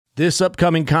This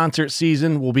upcoming concert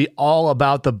season will be all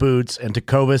about the boots, and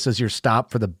Tecovas is your stop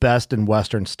for the best in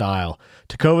Western style.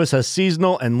 Tecovas has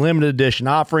seasonal and limited edition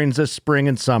offerings this spring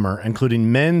and summer,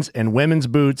 including men's and women's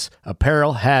boots,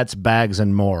 apparel, hats, bags,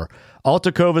 and more. All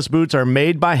Tecovas boots are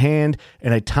made by hand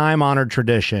in a time-honored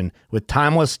tradition with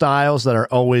timeless styles that are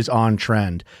always on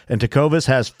trend. And Tecovas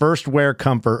has first wear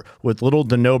comfort with little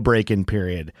to no break-in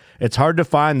period. It's hard to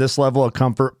find this level of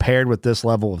comfort paired with this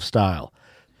level of style.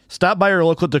 Stop by your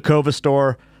local Tecovas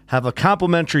store, have a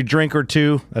complimentary drink or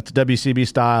two, that's WCB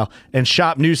style, and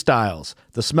shop new styles.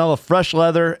 The smell of fresh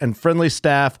leather and friendly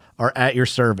staff are at your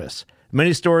service.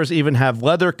 Many stores even have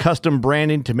leather custom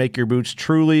branding to make your boots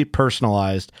truly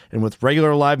personalized. And with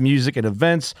regular live music and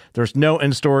events, there's no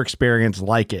in-store experience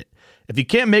like it. If you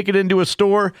can't make it into a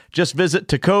store, just visit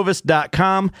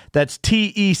tecovas.com. That's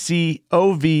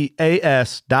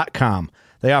TECOVAS.com.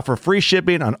 They offer free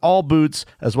shipping on all boots,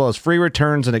 as well as free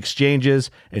returns and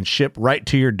exchanges, and ship right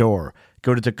to your door.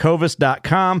 Go to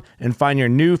tecovas.com and find your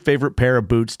new favorite pair of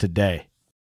boots today.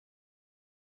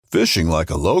 Fishing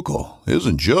like a local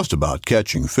isn't just about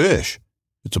catching fish.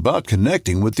 It's about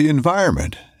connecting with the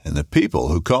environment and the people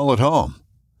who call it home.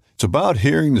 It's about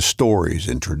hearing the stories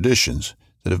and traditions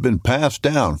that have been passed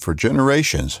down for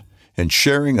generations and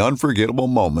sharing unforgettable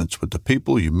moments with the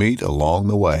people you meet along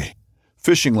the way.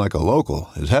 Fishing like a local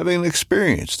is having an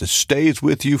experience that stays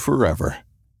with you forever.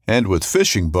 And with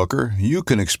Fishing Booker, you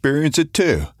can experience it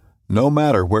too, no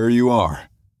matter where you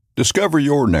are. Discover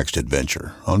your next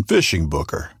adventure on Fishing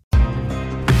Booker.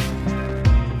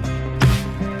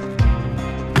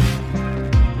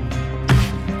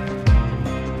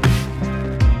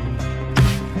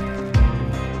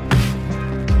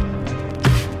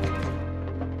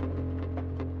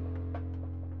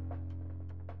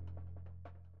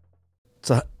 It's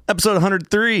episode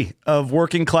 103 of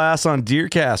Working Class on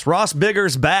DeerCast. Ross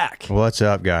Bigger's back. What's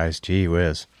up, guys? Gee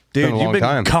whiz. Dude, you've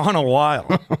been gone a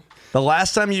while. The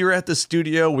last time you were at the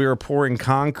studio, we were pouring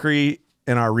concrete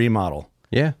in our remodel.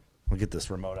 Yeah. We'll get this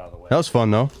remote out of the way. That was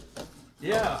fun, though.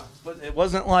 Yeah, but it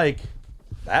wasn't like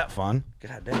that fun.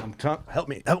 God damn, help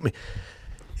me.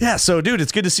 Yeah, so, dude,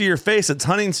 it's good to see your face. It's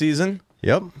hunting season.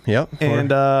 Yep.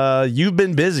 And you've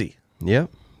been busy.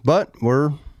 Yep. But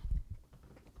we're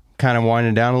kind of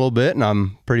winding down a little bit, and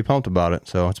I'm pretty pumped about it.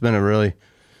 So it's been a really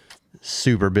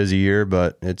super busy year,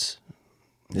 but it's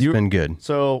been good.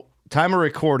 So time of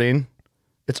recording,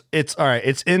 it's all right.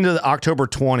 It's into the October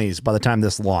 20s by the time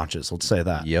this launches. Let's say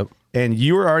that. Yep. And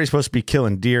you were already supposed to be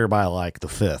killing deer by like the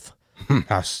 5th.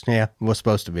 Yeah, was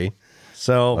supposed to be.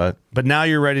 So, but now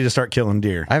you're ready to start killing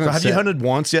deer. Have you hunted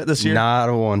once yet this year? Not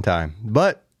a one time,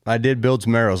 but I did build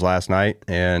some arrows last night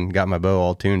and got my bow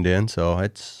all tuned in, so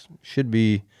it's should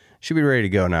be ready to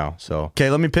go now. So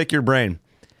okay, let me pick your brain.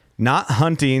 Not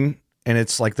hunting, and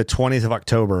it's like the 20th of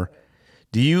October.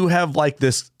 Do you have like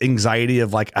this anxiety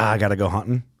of like, I gotta go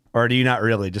hunting, or do you not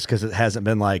really? Just because it hasn't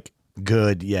been like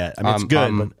good yet. I mean, it's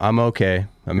good. But I'm okay.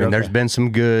 I mean, okay. There's been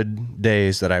some good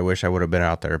days that I wish I would have been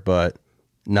out there, but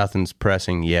nothing's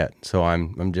pressing yet. So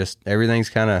I'm just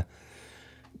everything's kind of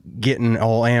getting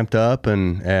all amped up,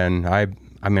 and I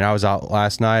was out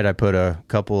last night. I put a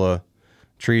couple of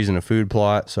trees in a food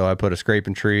plot, so I put a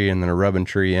scraping tree and then a rubbing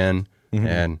tree in,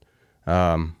 and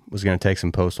was going to take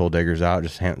some post hole diggers out,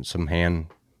 just some hand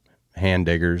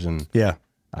diggers, and yeah,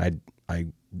 I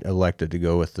elected to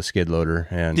go with the skid loader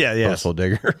and post hole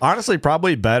digger. Honestly,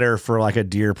 probably better for like a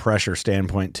deer pressure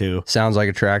standpoint too. Sounds like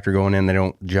a tractor going in. They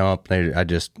don't jump. I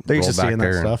just they used roll to back seeing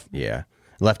there. that stuff. Yeah,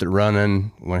 left it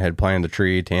running. Went ahead, planted the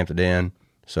tree, tamped it in.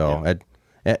 So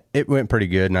it went pretty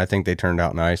good, and I think they turned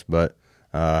out nice. But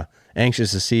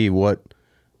anxious to see what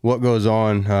goes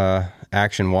on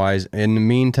action wise. In the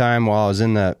meantime, while I was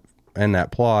in that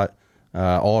plot,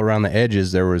 all around the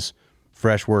edges there was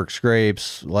fresh work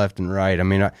scrapes left and right. I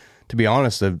mean, to be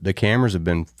honest, the cameras have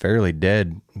been fairly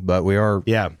dead, but we are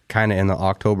kind of in the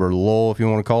October lull, if you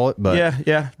want to call it. But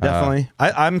yeah, definitely.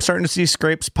 I'm starting to see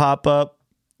scrapes pop up.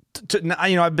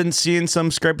 I've been seeing some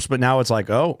scrapes, but now it's like,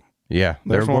 oh, yeah,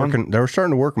 they're working. They're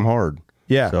starting to work them hard.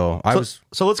 Yeah. So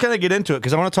let's kind of get into it,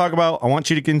 because I want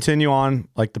you to continue on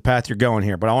like the path you're going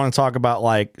here, but I want to talk about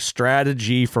like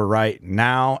strategy for right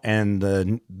now and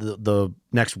the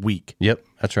next week. Yep,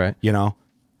 that's right. You know?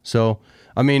 So,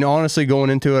 I mean, honestly, going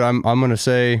into it, I'm going to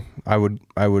say I'd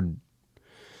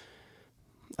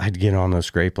get on those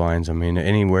scrape lines. I mean,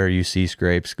 anywhere you see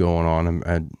scrapes going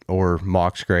on, or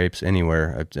mock scrapes,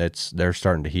 anywhere, they're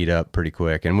starting to heat up pretty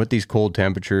quick. And with these cold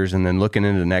temperatures, and then looking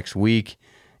into next week,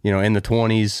 in the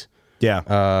 20s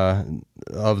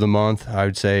of the month, I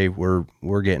would say we're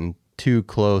getting too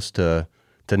close to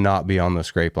not be on the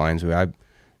scrape lines.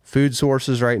 food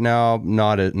sources right now,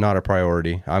 not a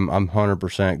priority. I'm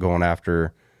 100% going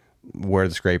after where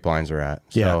the scrape lines are at.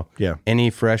 So any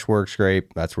fresh work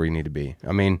scrape, that's where you need to be.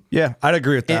 I mean, yeah, I'd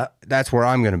agree with that. That's where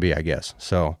I'm going to be, I guess.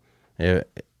 So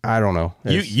I don't know.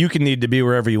 You can need to be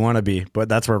wherever you want to be, but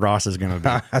that's where Ross is going to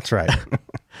be. That's right.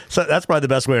 So that's probably the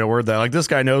best way to word that. Like, this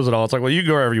guy knows it all. It's like, well, you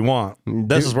go wherever you want.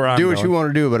 This is where I'm do what going. you want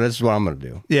to do, but this is what I'm going to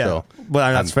do. Yeah, so,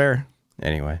 well, that's fair.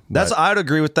 Anyway, I'd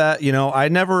agree with that. You know, I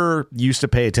never used to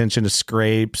pay attention to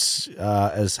scrapes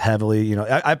as heavily. You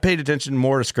know, I paid attention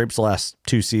more to scrapes the last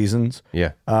 2 seasons.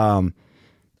 Yeah. I'm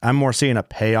more seeing a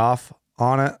payoff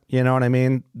on it. You know what I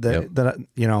mean? That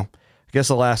you know, I guess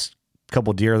the last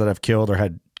couple deer that I've killed or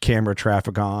had camera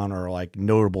traffic on, or like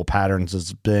notable patterns,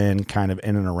 has been kind of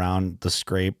in and around the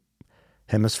scrape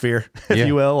hemisphere, if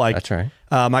you will. Like, that's right.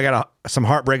 I got some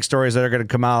heartbreak stories that are going to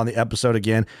come out on the episode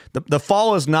again. The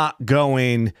fall is not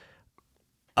going.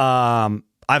 I've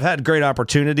had great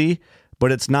opportunity,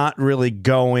 but it's not really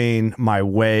going my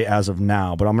way as of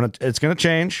now. But it's gonna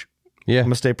change. Yeah, I'm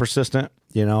gonna stay persistent.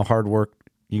 You know, hard work.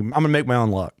 I'm gonna make my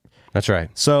own luck. That's right.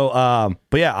 So,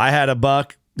 but yeah, I had a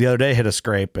buck the other day hit a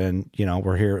scrape, and you know,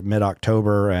 we're here mid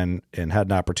October and had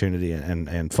an opportunity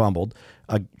and fumbled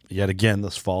yet again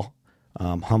this fall.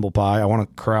 Humble pie. I want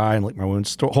to cry and lick my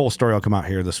wounds. Whole story will come out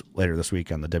here later this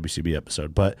week on the WCB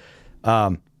episode. But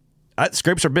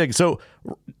scrapes are big. So,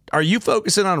 are you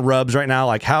focusing on rubs right now?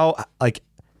 Like,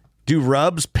 do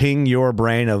rubs ping your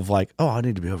brain of like, oh, I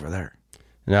need to be over there?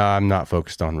 No, I'm not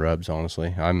focused on rubs.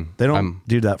 Honestly, They don't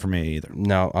do that for me either.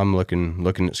 No, I'm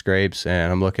looking at scrapes,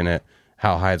 and I'm looking at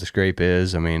how high the scrape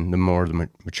is. I mean, the more the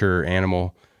mature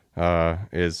animal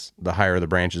is, the higher the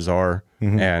branches are,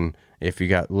 and if you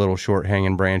got little short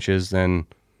hanging branches, then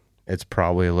it's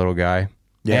probably a little guy.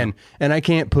 Yeah. And I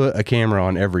can't put a camera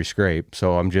on every scrape,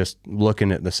 so I'm just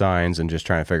looking at the signs and just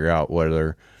trying to figure out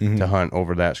whether to hunt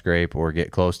over that scrape or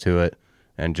get close to it,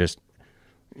 and just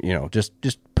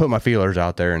put my feelers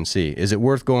out there and see, is it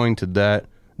worth going to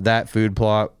that food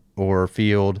plot or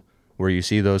field where you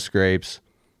see those scrapes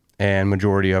and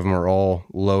majority of them are all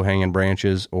low hanging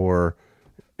branches, or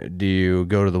do you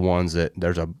go to the ones that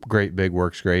there's a great big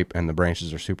work scrape and the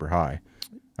branches are super high?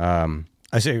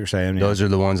 I see what you're saying. Those are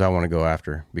the ones I want to go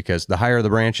after, because the higher the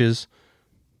branches,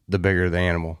 the bigger the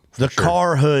animal. The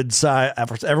car hood size.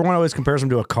 Everyone always compares them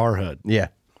to a car hood. Yeah.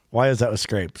 Why is that with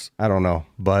scrapes? I don't know.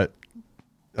 But,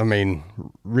 I mean,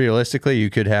 realistically, you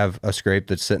could have a scrape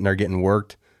that's sitting there getting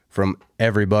worked from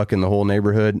every buck in the whole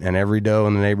neighborhood and every doe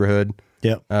in the neighborhood.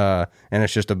 Yep. And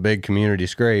it's just a big community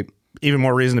scrape. Even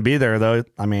more reason to be there, though.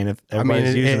 I mean, if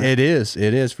everybody's using it.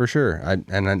 It is for sure.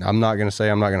 I'm not going to say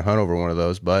I'm not going to hunt over one of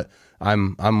those, but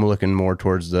I'm looking more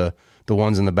towards the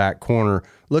ones in the back corner.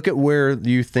 Look at where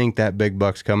you think that big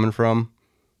buck's coming from.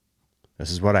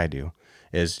 This is what I do,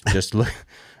 is just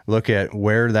look at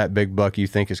where that big buck you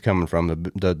think is coming from,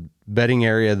 the bedding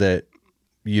area that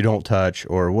you don't touch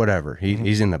or whatever.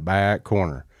 He's in the back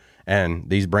corner, and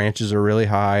these branches are really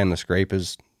high, and the scrape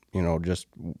is,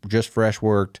 just fresh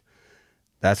worked.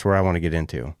 That's where I want to get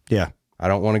into. Yeah. I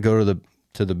don't want to go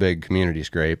to the big community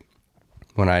scrape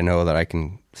when I know that I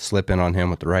can slip in on him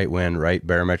with the right wind, right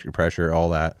barometric pressure, all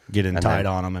that. Get in tight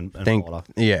on him and pull it off.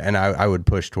 Yeah, and I would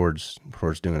push towards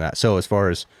doing that. So as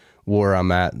far as where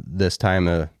I'm at this time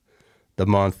of the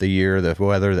month, the year, the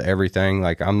weather, the everything,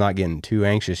 like, I'm not getting too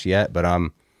anxious yet, but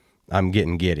I'm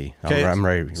getting giddy. Okay. I'm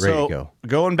ready to go.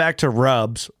 Going back to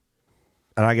rubs,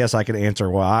 and I guess I could answer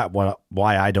why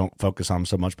I don't focus on them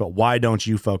so much, but why don't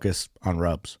you focus on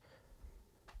rubs?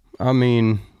 I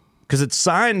mean, because it's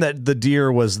sign that the deer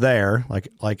was there, like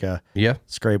a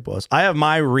scrape was. I have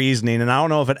my reasoning, and I don't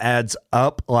know if it adds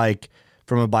up, like,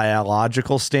 from a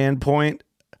biological standpoint.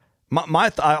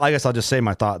 I guess I'll just say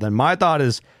my thought then. My thought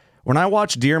is, when I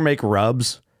watch deer make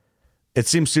rubs, it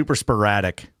seems super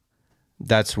sporadic.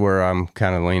 That's where I'm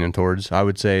kind of leaning towards. I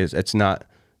would say it's not.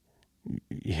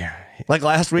 Yeah. Like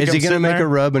last week, is he going to make a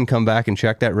rub and come back and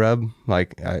check that rub?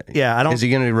 Like, yeah, I don't. Is he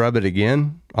going to rub it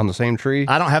again on the same tree?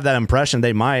 I don't have that impression.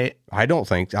 They might. I don't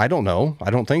know. I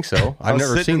don't think so. I've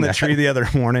never seen in the that tree the other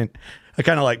morning. I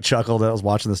kind of like chuckled. I was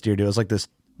watching this deer do it. It was like this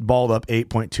balled up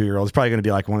 8.2-year-old. It's probably going to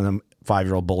be like one of them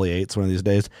 5-year-old bully eights one of these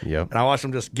days. Yep. And I watched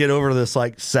him just get over this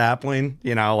like sapling,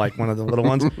 like one of the little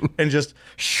ones, and just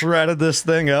shredded this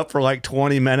thing up for like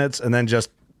 20 minutes, and then just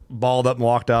balled up and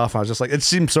walked off. I was just like, it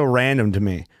seemed so random to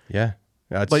me. Yeah.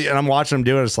 And I'm watching him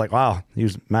do it. It's like, wow, he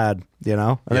was mad, And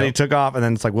then he took off, and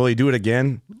then it's like, will he do it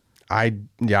again? I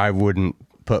wouldn't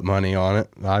put money on it.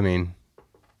 I mean,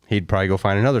 he'd probably go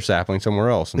find another sapling somewhere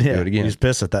else and do it again. He's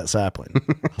pissed at that sapling,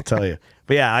 I'll tell you.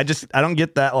 But yeah, I don't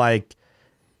get that, like,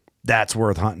 that's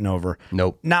worth hunting over.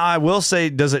 Nope. Now, I will say,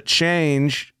 does it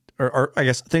change? or I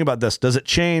guess think about this. Does it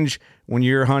change when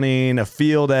you're hunting a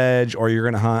field edge or you're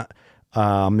going to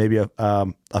hunt maybe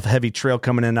a heavy trail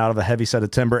coming in out of a heavy set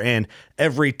of timber, and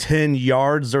every 10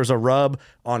 yards there's a rub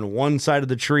on one side of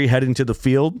the tree heading to the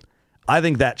field? I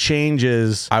think that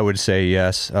changes. I would say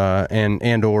yes,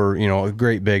 and or a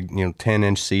great big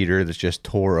 10-inch cedar that's just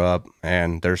tore up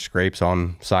and there's scrapes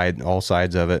on all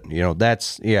sides of it.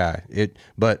 That's it.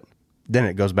 But then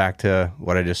it goes back to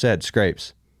what I just said,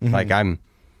 scrapes. Mm-hmm. Like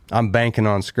I'm banking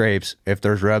on scrapes. If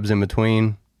there's rubs in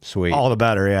between, sweet, all the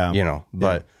better. Yeah,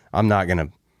 but I'm not gonna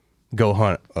go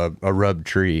hunt a rubbed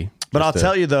tree. But I'll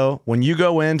tell you, though, when you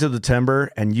go into the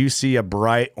timber and you see a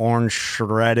bright orange,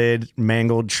 shredded,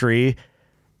 mangled tree,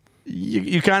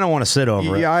 you kind of want to sit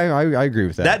over it. Yeah, I agree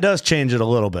with that. That does change it a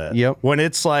little bit. Yep. When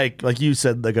it's like you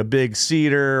said, like a big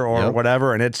cedar or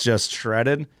whatever, and it's just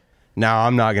shredded. Now,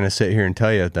 I'm not going to sit here and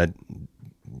tell you that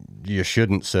you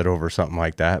shouldn't sit over something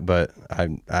like that, but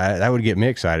that would get me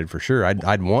excited for sure.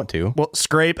 I'd want to. Well,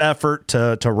 scrape effort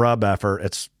to rub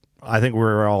effort, I think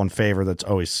we're all in favor that's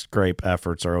always scrape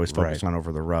efforts are always focused on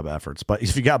over the rub efforts. But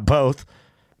if you got both,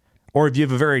 or if you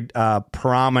have a very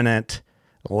prominent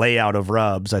layout of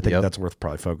rubs, I think that's worth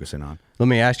probably focusing on. Let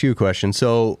me ask you a question.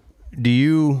 So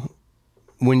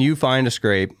when you find a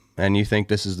scrape and you think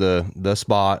this is the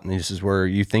spot and this is where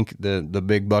you think the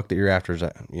big buck that you're after is,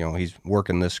 he's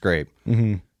working this scrape,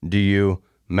 do you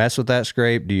mess with that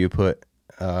scrape? Do you put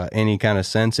any kind of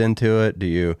sense into it? Do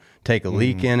you take a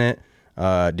leak in it?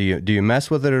 Do you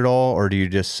mess with it at all, or do you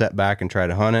just sit back and try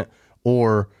to hunt it?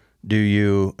 Or do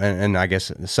you, and I guess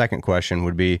the second question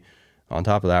would be, on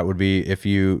top of that would be,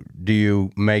 do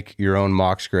you make your own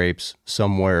mock scrapes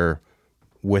somewhere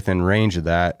within range of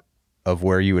that, of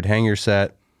where you would hang your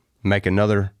set, make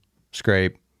another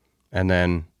scrape, and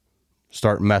then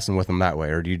start messing with them that way?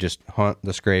 Or do you just hunt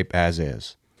the scrape as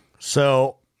is?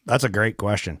 So that's a great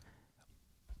question.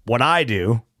 What I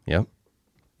do, you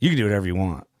can do whatever you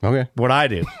want. Okay. What I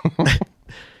do,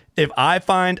 if I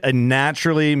find a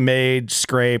naturally made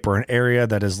scrape or an area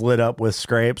that is lit up with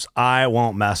scrapes, I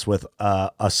won't mess with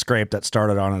a scrape that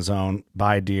started on its own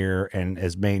by deer and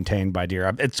is maintained by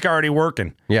deer. It's already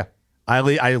working. Yeah. I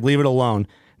leave it alone.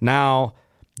 Now,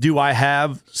 do I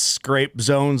have scrape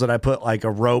zones that I put like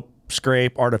a rope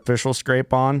scrape, artificial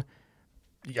scrape on?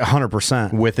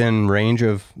 100%. Within range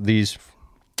of these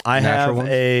I have ones?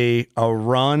 a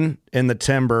run in the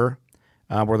timber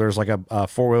where there's like a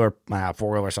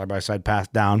four-wheeler side-by-side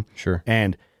path down. Sure.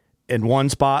 And in one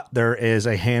spot, there is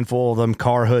a handful of them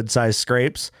car hood-sized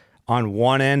scrapes. On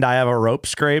one end, I have a rope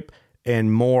scrape,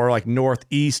 and more like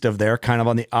northeast of there, kind of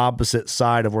on the opposite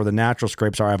side of where the natural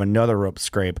scrapes are, I have another rope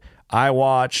scrape. I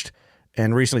watched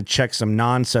and recently checked some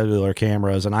non-cellular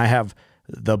cameras, and I have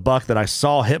the buck that I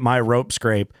saw hit my rope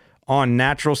scrape on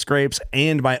natural scrapes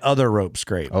and my other rope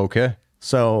scrape. Okay.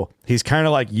 So he's kind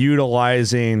of like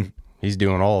utilizing... He's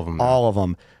doing all of them now. All of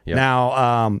them. Yep.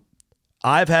 Now,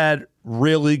 I've had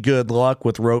really good luck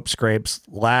with rope scrapes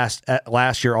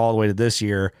last year all the way to this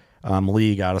year.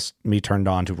 Lee got me turned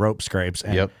on to rope scrapes.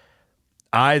 And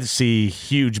I see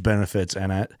huge benefits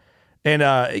in it. And,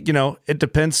 it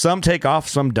depends. Some take off,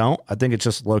 some don't. I think it's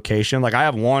just location. Like I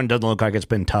have one doesn't look like it's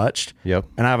been touched. Yep.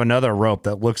 And I have another rope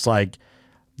that looks like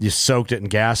you soaked it in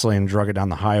gasoline and drug it down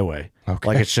the highway. Okay.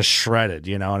 Like it's just shredded,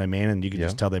 you know what I mean? And you can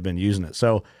just tell they've been using it.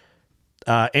 So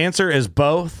answer is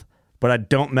both, but I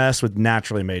don't mess with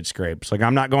naturally made scrapes. Like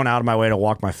I'm not going out of my way to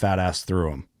walk my fat ass through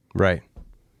them. Right.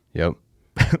 Yep.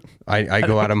 I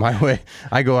go out of my way.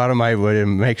 I go out of my way to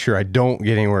make sure I don't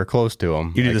get anywhere close to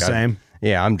them. You do the same?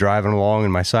 Yeah, I'm driving along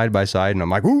in my side-by-side, and I'm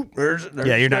like, ooh, there's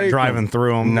you're not driving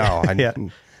through them. No.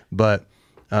 But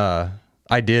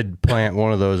I did plant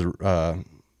one of those,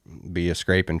 be a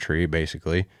scraping tree,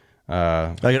 basically.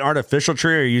 Like an artificial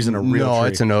tree, or are you using a real tree? No,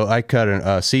 it's an oak. I cut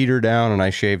a cedar down, and I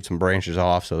shaved some branches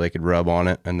off so they could rub on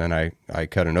it, and then I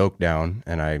cut an oak down,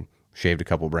 and I shaved a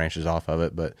couple branches off of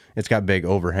it, but it's got big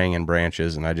overhanging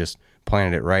branches, and I just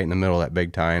planted it right in the middle of that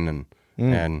big tine,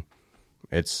 and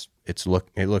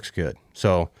it looks good.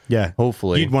 So yeah,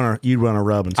 hopefully you'd want to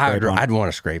rub and scrape. I'd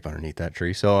want to scrape underneath that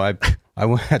tree. So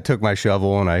I took my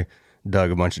shovel and I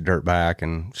dug a bunch of dirt back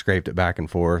and scraped it back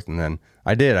and forth, and then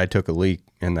I took a leak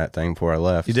in that thing before I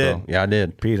left. You did? Yeah, I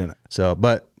did. Peed in it. So,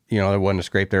 but there wasn't a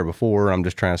scrape there before. I'm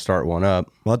just trying to start one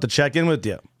up. We'll have to check in with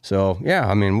you. So yeah,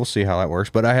 I mean, we'll see how that works.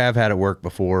 But I have had it work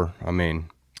before. I mean,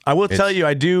 I will tell you,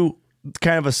 I do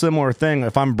kind of a similar thing.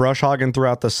 If I'm brush hogging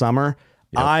throughout the summer,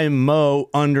 I mow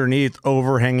underneath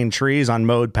overhanging trees on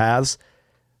mowed paths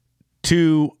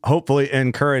to hopefully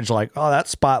encourage, like, oh, that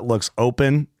spot looks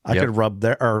open. I could rub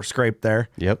there or scrape there.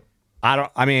 Yep.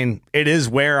 I mean, it is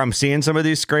where I'm seeing some of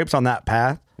these scrapes on that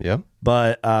path. Yep.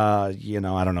 But I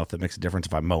don't know if that makes a difference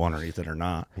if I mow underneath it or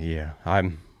not. Yeah, I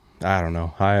don't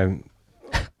know.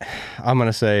 I'm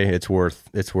gonna say it's worth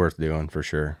doing for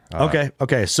sure.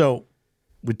 Okay. So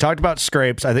we talked about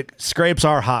scrapes. I think scrapes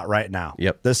are hot right now.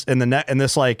 Yep. This in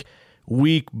this like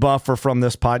week buffer from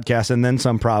this podcast, and then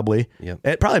some probably.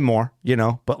 Yep. Probably more.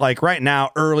 But like right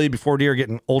now, early before deer are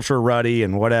getting ultra ruddy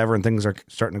and whatever, and things are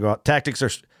starting to go out.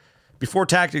 Before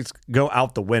tactics go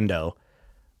out the window.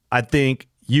 I think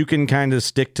you can kind of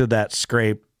stick to that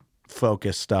scrape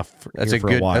focus stuff for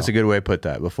a while. That's a good way to put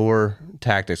that. Before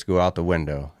tactics go out the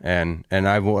window, and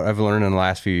I've learned in the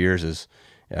last few years is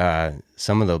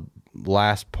some of the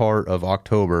last part of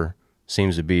October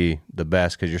seems to be the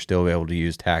best because you're still able to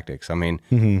use tactics. I mean,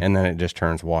 and then it just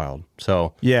turns wild.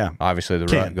 So yeah, obviously the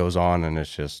rut goes on, and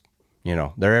it's just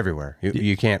they're everywhere.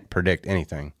 You can't predict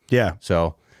anything. Yeah.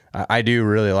 So I do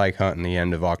really like hunting the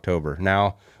end of October.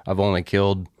 Now I've only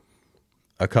killed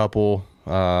a couple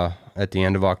at the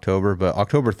end of October, but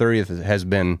October 30th has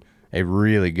been a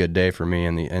really good day for me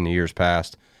in the years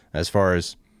past as far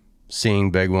as seeing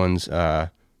big ones,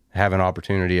 have an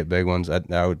opportunity at big ones.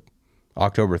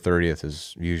 October 30th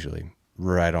is usually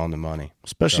right on the money,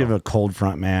 especially if a cold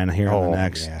front, man. Here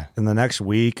in the next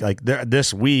week, like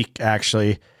this week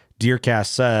actually, DeerCast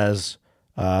says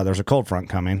there's a cold front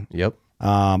coming. Yep.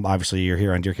 Obviously you're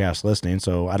here on DeerCast listening,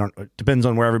 so it depends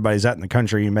on where everybody's at in the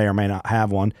country. You may or may not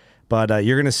have one, but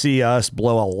you're going to see us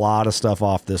blow a lot of stuff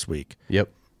off this week. Yep.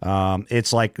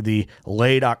 It's like the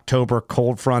late October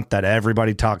cold front that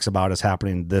everybody talks about is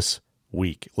happening this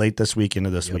week, late this week into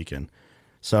this weekend.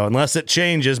 So unless it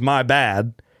changes, my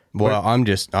bad. Well, I'm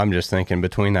just thinking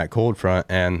between that cold front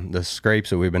and the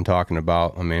scrapes that we've been talking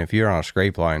about. I mean, if you're on a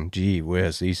scrape line, gee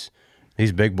whiz, these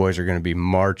big boys are going to be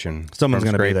marching. Someone's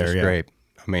going to be there. Scrape.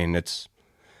 I mean, if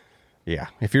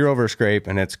you're over a scrape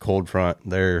and it's cold front,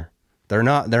 they're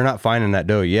not finding that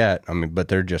doe yet. I mean, but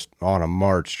they're just on a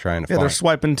march trying to find. They're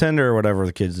swiping tender or whatever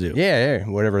the kids do. Yeah,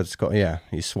 whatever it's called. Yeah,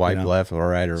 you swipe left or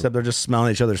right. Except they're just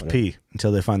smelling each other's pee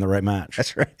until they find the right match.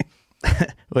 That's right.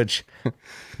 Which,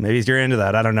 maybe you're into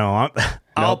that. I don't know.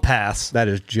 I'll pass. That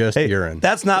is just urine.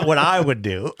 That's not what I would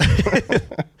do.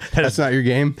 That's not your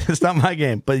game? It's not my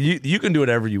game. But you can do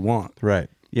whatever you want. Right.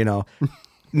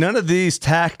 None of these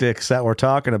tactics that we're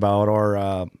talking about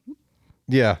are...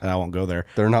 yeah. I won't go there.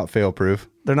 They're not fail-proof.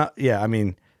 They're not... Yeah, I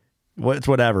mean, it's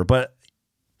whatever. But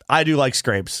I do like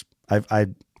scrapes. I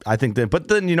think that... But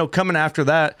then, coming after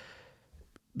that,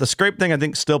 the scrape thing I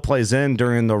think still plays in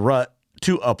during the rut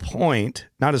to a point,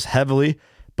 not as heavily,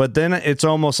 but then it's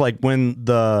almost like when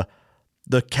the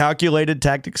calculated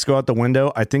tactics go out the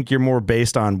window, I think you're more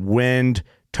based on wind,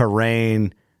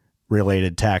 terrain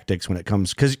related tactics when it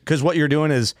comes, because what you're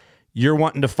doing is you're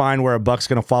wanting to find where a buck's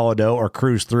going to follow doe or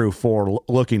cruise through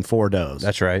looking for does.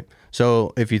 That's right.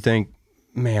 So if you think,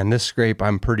 man, this scrape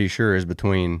I'm pretty sure is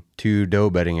between two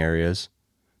doe bedding areas,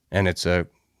 and it's a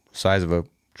size of a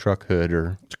truck hood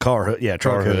or it's a car hood,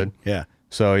 truck hood. Yeah.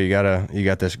 So you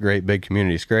got this great big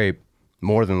community scrape.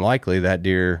 More than likely that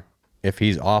deer, if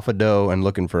he's off a doe and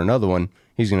looking for another one,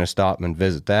 he's going to stop and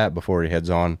visit that before he heads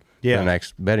on to the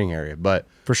next bedding area. But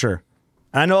for sure.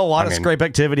 I know a lot of scrape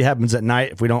activity happens at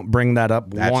night. If we don't bring that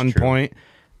up one point,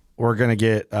 we're going to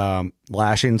get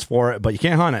lashings for it, but you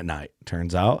can't hunt at night,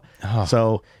 turns out. Oh.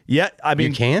 So, yeah, I mean...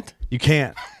 You can't? You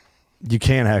can't. You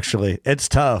can't, actually. It's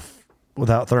tough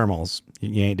without thermals.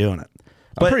 You ain't doing it.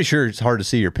 I'm pretty sure it's hard to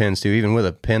see your pins, too, even with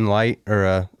a pin light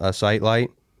or a sight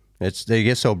light. They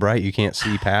get so bright you can't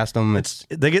see past them.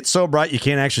 They get so bright you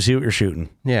can't actually see what you're shooting.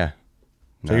 Yeah.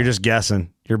 So you're just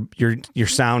guessing. You're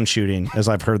sound shooting, as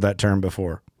I've heard that term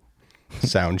before.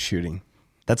 Sound shooting.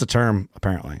 That's a term,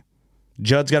 apparently.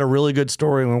 Judd's got a really good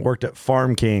story when he worked at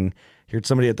Farm King. He heard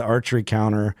somebody at the archery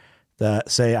counter that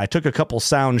say, I took a couple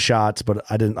sound shots, but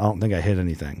I don't think I hit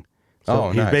anything.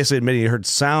 So he basically admitted he heard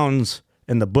sounds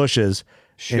in the bushes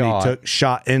and he took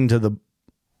shot into the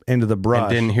brush. And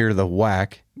didn't hear the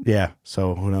whack. Yeah,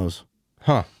 so who knows?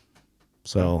 Huh.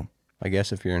 So I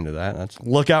guess if you're into that, that's...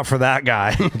 Look out for that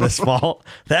guy this fall.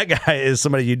 That guy is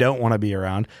somebody you don't want to be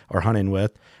around or hunting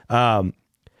with. But,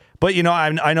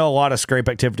 I know a lot of scrape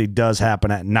activity does happen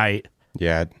at night.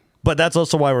 Yeah. But that's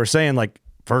also why we're saying,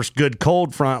 first good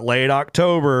cold front, late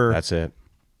October. That's it.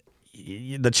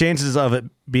 The chances of it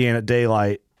being a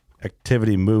daylight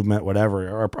activity, movement,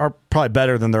 whatever, are probably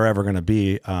better than they're ever going to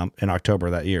be in October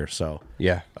that year. So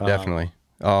yeah, definitely.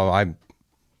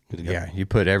 You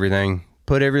put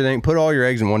all your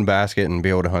eggs in one basket and be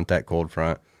able to hunt that cold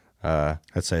front. I'd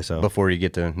say so. Before you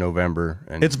get to November.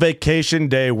 And it's vacation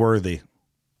day worthy.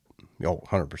 Oh,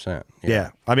 100%. Yeah.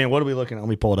 I mean, what are we looking at? Let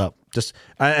me pull it up.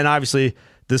 And obviously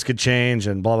this could change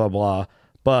and blah, blah, blah.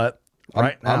 But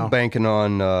I'm banking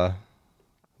on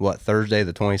Thursday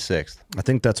the 26th. I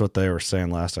think that's what they were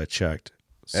saying last I checked.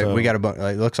 So We got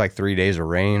it looks like 3 days of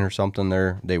rain or something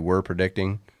there. They were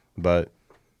predicting, but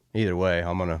either way,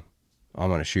 I'm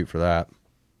gonna shoot for that.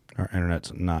 Our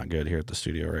internet's not good here at the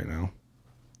studio right now.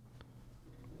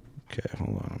 Okay,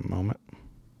 hold on a moment.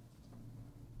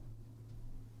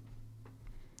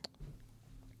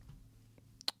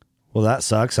 Well, that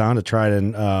sucks. I'm going to try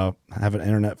to have an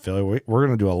internet failure. We're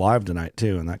going to do a live tonight,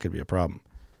 too, and that could be a problem.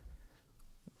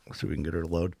 Let's see if we can get her to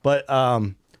load. But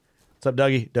what's up,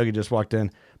 Dougie? Dougie just walked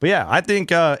in. But, yeah, I think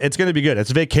it's going to be good.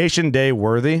 It's vacation day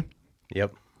worthy.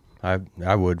 Yep.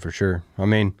 I would for sure. I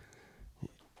mean,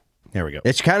 there we go.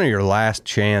 It's kind of your last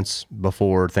chance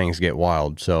before things get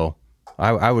wild. So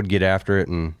I would get after it.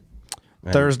 And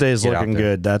Thursday's looking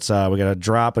good. That's we got a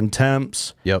drop in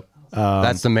temps. Yep.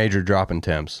 That's the major drop in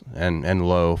temps and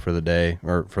low for the day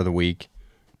or for the week.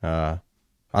 I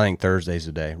think Thursday's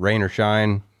the day. Rain or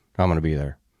shine, I'm going to be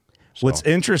there. So. What's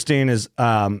interesting is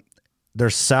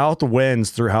there's south winds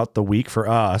throughout the week for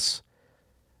us.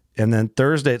 And then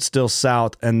Thursday, it's still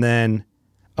south. And then,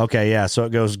 okay, yeah, so it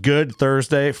goes good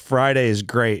Thursday. Friday is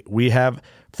great. We have,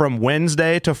 from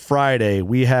Wednesday to Friday,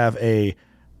 we have a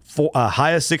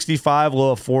high of 65,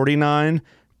 low of 49.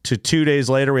 To 2 days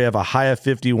later, we have a high of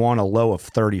 51, a low of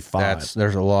 35.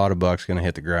 There's a lot of bucks going to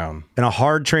hit the ground. And a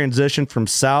hard transition from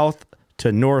south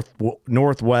to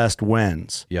northwest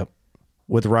winds. Yep.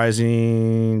 With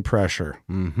rising pressure.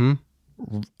 Mm-hmm.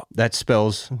 That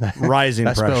spells rising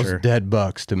that pressure. Spells dead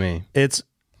bucks to me. It's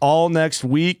all next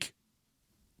week.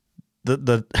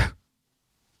 The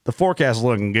forecast is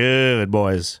looking good,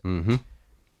 boys. Mm-hmm.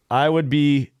 I would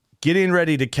be getting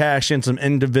ready to cash in some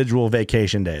individual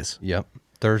vacation days. Yep.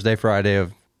 Thursday, Friday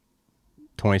of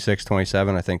 26,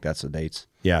 27. I think that's the dates.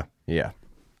 Yeah. Yeah.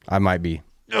 I might be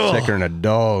sicker than a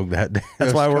dog that day.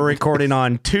 That's why we're recording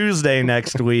on Tuesday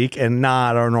next week and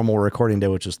not our normal recording day,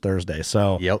 which is Thursday.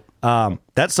 So yep.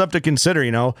 That's something to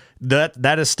consider,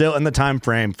 that is still in the time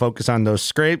frame. Focus on those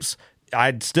scrapes.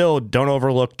 I'd still don't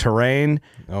overlook terrain.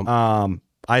 Nope.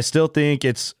 I still think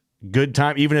it's good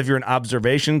time, even if you're an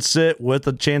observation sit with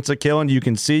a chance of killing, you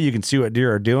can see what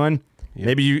deer are doing. Yep.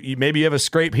 Maybe you have a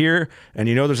scrape here and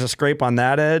there's a scrape on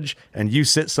that edge and you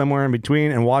sit somewhere in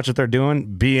between and watch what they're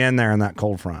doing. Be in there in that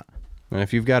cold front. And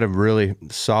if you've got a really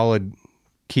solid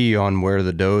key on where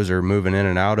the does are moving in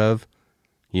and out of,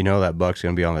 that buck's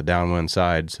going to be on the downwind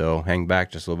side. So hang back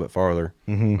just a little bit farther.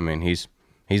 Mm-hmm. I mean, he's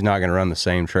not going to run the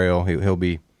same trail. He'll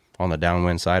be on the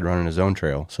downwind side running his own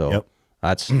trail. So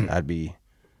that'd be,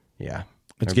 yeah.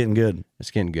 It's getting good.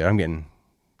 It's getting good. I'm getting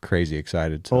crazy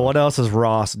excited. So. Well, what else is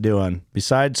Ross doing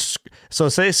besides? So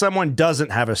say someone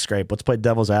doesn't have a scrape. Let's play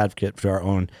devil's advocate for our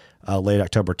own late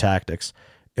October tactics.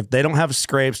 If they don't have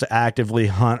scrapes to actively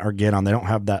hunt or get on, they don't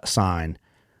have that sign.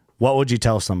 What would you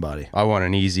tell somebody? I want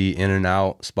an easy in and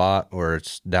out spot where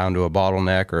it's down to a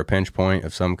bottleneck or a pinch point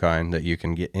of some kind that you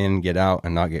can get in, get out,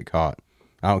 and not get caught.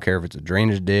 I don't care if it's a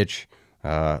drainage ditch,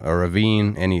 a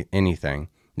ravine, anything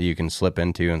that you can slip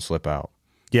into and slip out.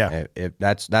 Yeah, if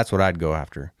that's what I'd go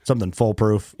after. Something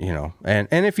foolproof, And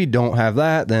if you don't have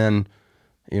that, then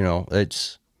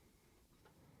it's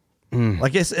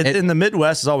like in the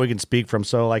Midwest is all we can speak from.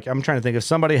 So like I'm trying to think if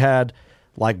somebody had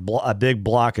like a big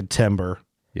block of timber.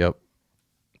 Yep.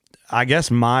 I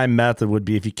guess my method would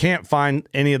be if you can't find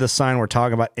any of the sign we're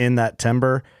talking about in that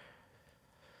timber,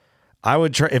 I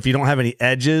would try if you don't have any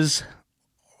edges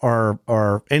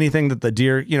or anything that the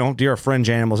deer are fringe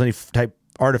animals, any type.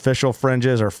 Artificial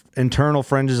fringes or internal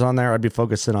fringes on there, I'd be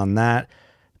focusing on that.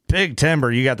 Big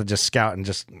timber, you got to just scout and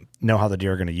just know how the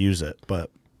deer are going to use it.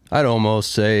 But I'd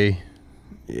almost say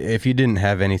if you didn't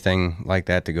have anything like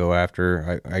that to go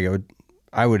after,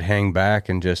 I would hang back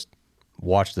and just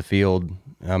watch the field.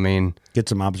 I mean, get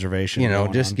some observation.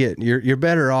 You're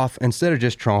better off instead of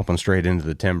just tromping straight into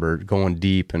the timber, going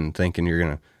deep and thinking you're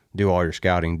going to do all your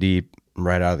scouting deep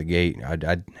right out of the gate.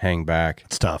 I'd hang back.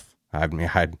 It's tough.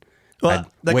 Well,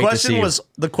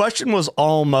 the question was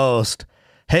almost,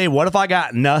 hey, what if I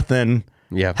got nothing?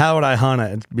 Yeah. How would I hunt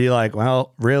it? It'd be like,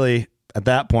 well, really, at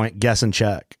that point, guess and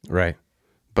check. Right.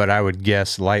 But I would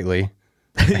guess lightly.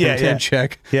 Yeah.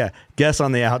 Check. Yeah. Guess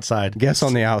on the outside. Guess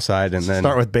on the outside and then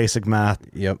start with basic math.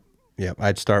 Yep.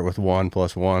 I'd start with 1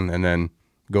 + 1 and then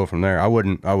go from there. I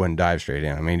wouldn't dive straight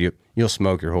in. I mean, you'll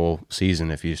smoke your whole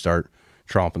season if you start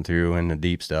tromping through in the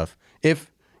deep stuff. If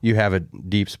you have a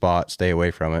deep spot, stay away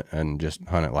from it and just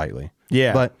hunt it lightly.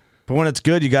 Yeah. But when it's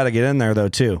good, you got to get in there though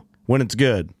too. When it's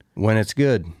good.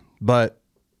 But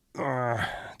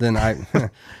then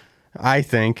I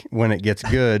think when it gets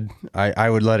good, I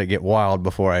would let it get wild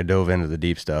before I dove into the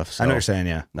deep stuff. So, I know what you're saying,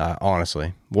 yeah.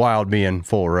 Honestly, wild being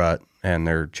full rut and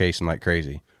they're chasing like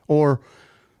crazy. Or,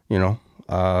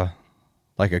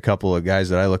 like a couple of guys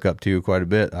that I look up to quite a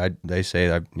bit, they say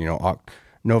that,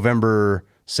 November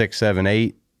 6, 7,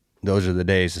 8, those are the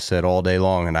days to sit all day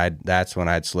long. And that's when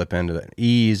I'd slip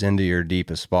ease into your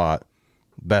deepest spot,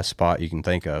 best spot you can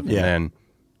think of. Yeah.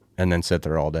 And then sit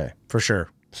there all day. For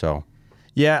sure. So,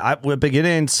 yeah, we've been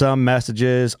getting some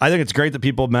messages. I think it's great that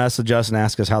people message us and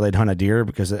ask us how they'd hunt a deer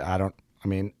because we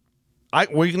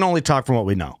can only talk from what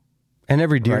we know. And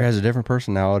every deer has a different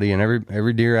personality, and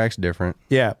every deer acts different.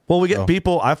 Yeah. Well, we get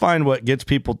people. I find what gets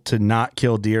people to not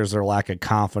kill deer is their lack of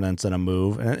confidence in a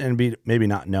move and maybe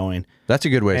not knowing. That's a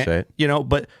good way to say it.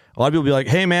 But a lot of people be like,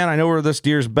 "Hey, man, I know where this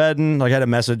deer's bedding." Like I had a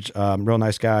message, real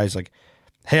nice guy. He's like,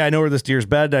 "Hey, I know where this deer's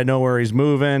bedded. I know where he's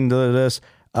moving. This.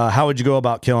 How would you go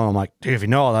about killing him?" I'm like, dude, if you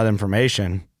know all that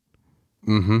information,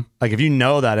 like if you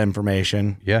know that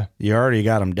information, you already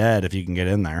got him dead if you can get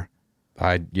in there.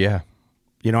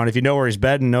 And if you know where he's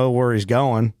bedding, know where he's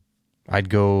going. I'd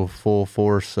go full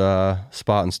force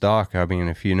spot and stock. I mean,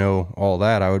 if you know all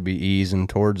that, I would be easing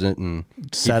towards it and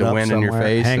set keep the up wind in your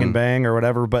face. Hang and bang or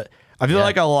whatever. But I feel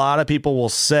like a lot of people will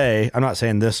say, I'm not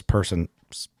saying this person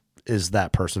is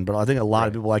that person, but I think a lot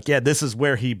of people are like, yeah, this is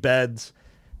where he beds.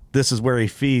 This is where he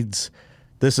feeds.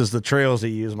 This is the trails he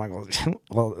uses. I'm like,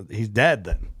 well, he's dead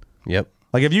then. Yep.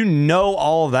 Like if you know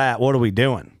all of that, what are we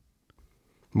doing?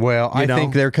 Well, I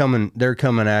think they're coming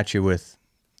at you with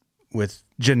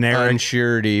generic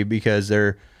unsurety because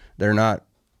they're not.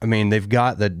 I mean, they've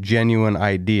got the genuine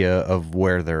idea of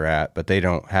where they're at, but they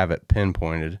don't have it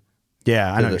pinpointed.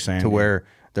 Yeah, I know what you're saying. To where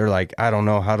they're like, I don't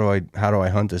know how do I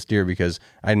hunt this deer because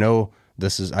I know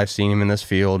I've seen him in this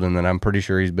field, and then I'm pretty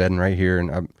sure he's bedding right here,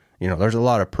 and there's a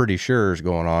lot of pretty sures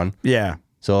going on. Yeah.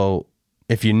 So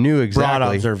if you knew exactly,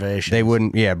 broad observations, they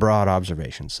wouldn't. Yeah, broad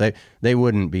observations. They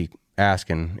wouldn't be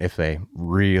asking if they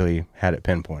really had it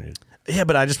pinpointed. Yeah,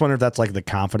 but I just wonder if that's like the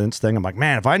confidence thing. I'm like,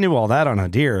 man, if I knew all that on a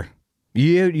deer,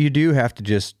 you do have to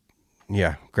just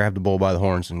grab the bull by the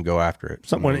horns and go after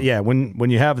it.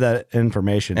 When you have that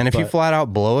information, and if you flat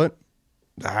out blow it,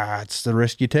 it's the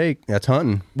risk you take. That's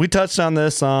hunting. We touched on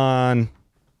this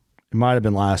it might have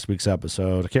been last week's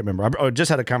episode. I can't remember. I just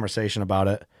had a conversation about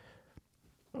it.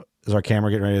 Is our camera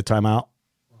getting ready to time out?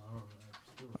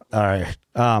 All right.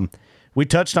 We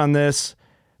touched on this.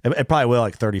 It probably will,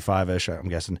 like 35-ish, I'm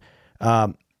guessing.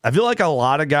 I feel like a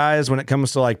lot of guys, when it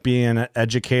comes to like being an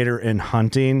educator in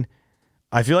hunting,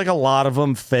 I feel like a lot of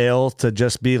them fail to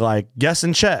just be like, guess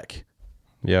and check.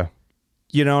 Yeah.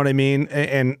 You know what I mean?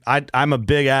 And I'm a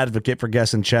big advocate for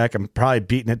guess and check. I'm probably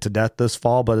beating it to death this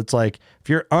fall, but it's like, if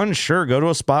you're unsure, go to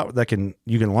a spot that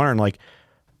you can learn. Like,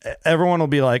 everyone will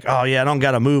be like, oh yeah, I don't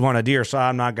got to move on a deer, so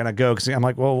I'm not going to go. Cause I'm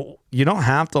like, well, you don't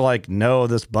have to like know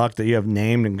this buck that you have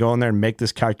named and go in there and make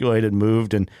this calculated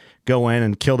move and go in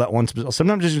and kill that one.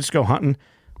 Sometimes you just go hunting.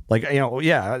 Like,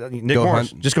 Nick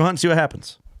Morris, just go hunt and see what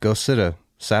happens. Go sit a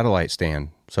satellite stand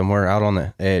somewhere out on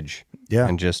the edge. Yeah.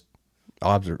 And just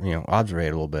observe a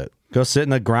little bit. Go sit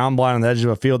in a ground blind on the edge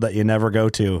of a field that you never go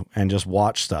to and just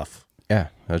watch stuff. Yeah.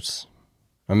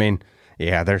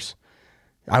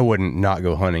 I wouldn't not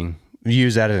go hunting.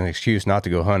 Use that as an excuse not to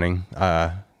go hunting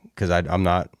because I'm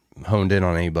not honed in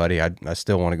on anybody. I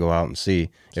still want to go out and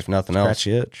see, if nothing else. Scratch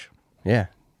the itch. Yeah,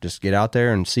 just get out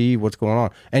there and see what's going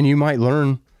on. And you might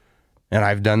learn, and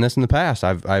I've done this in the past.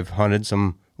 I've hunted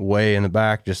some way in the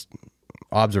back, just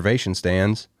observation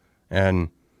stands, and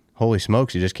holy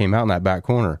smokes, you just came out in that back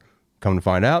corner. Come to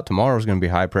find out, tomorrow's going to be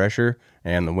high pressure,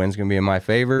 and the wind's going to be in my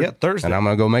favor. Yeah, Thursday. And I'm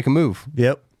going to go make a move.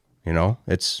 Yep.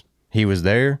 He was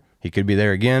there. He could be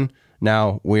there again.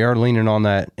 Now, we are leaning on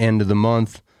that end of the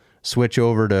month switch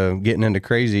over to getting into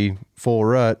crazy full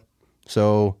rut.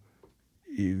 So,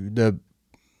 what do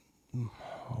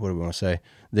we want to say?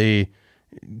 The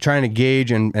trying to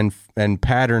gauge and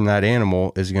pattern that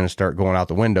animal is going to start going out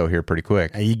the window here pretty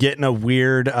quick. You get in a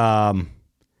weird,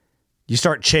 you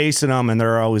start chasing them and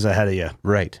they're always ahead of you.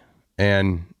 Right.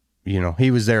 And,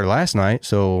 he was there last night,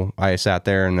 so I sat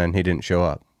there and then he didn't show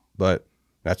up. But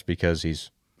that's because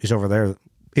he's over there.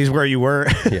 He's where you were.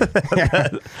 Yeah.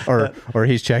 or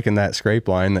he's checking that scrape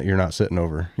line that you're not sitting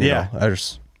over. Yeah.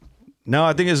 No,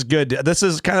 I think it's good. This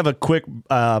is kind of a quick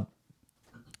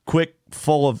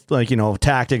full of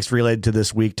tactics related to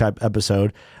this week type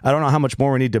episode. I don't know how much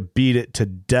more we need to beat it to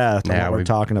death on what we're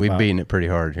talking about. We've beaten it pretty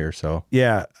hard here, so.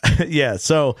 Yeah. Yeah.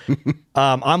 So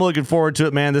I'm looking forward to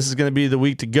it, man. This is going to be the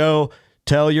week to go.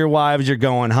 Tell your wives you're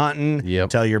going hunting. Yep.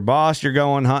 Tell your boss you're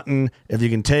going hunting. If you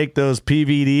can take those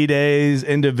PVD days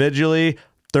individually,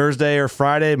 Thursday or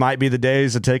Friday might be the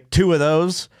days to take 2 of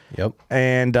those. Yep.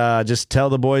 And just tell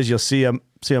the boys you'll see them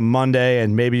Monday,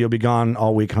 and maybe you'll be gone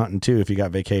all week hunting too if you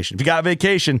got vacation. If you got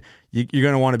vacation, you're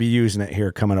going to want to be using it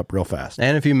here coming up real fast.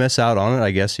 And if you miss out on it,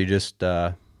 I guess you just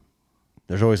there's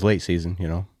always late season, you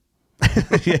know.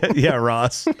 yeah,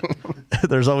 Ross.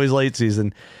 There's always late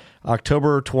season.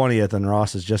 October 20th, and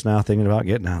Ross is just now thinking about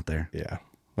getting out there. Yeah.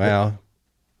 Well,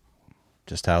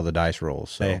 just how the dice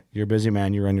rolls. So hey, you're a busy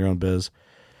man. You run your own biz.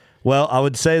 Well, I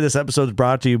would say this episode is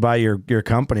brought to you by your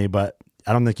company, but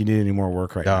I don't think you need any more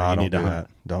work right now. Don't do that.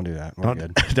 Don't do that. We're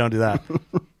good. Don't do that.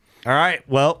 All right.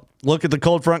 Well, look at the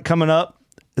cold front coming up.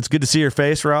 It's good to see your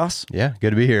face, Ross. Yeah, good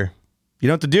to be here. You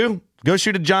know what to do? Go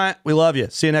shoot a giant. We love you.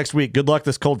 See you next week. Good luck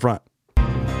this cold front.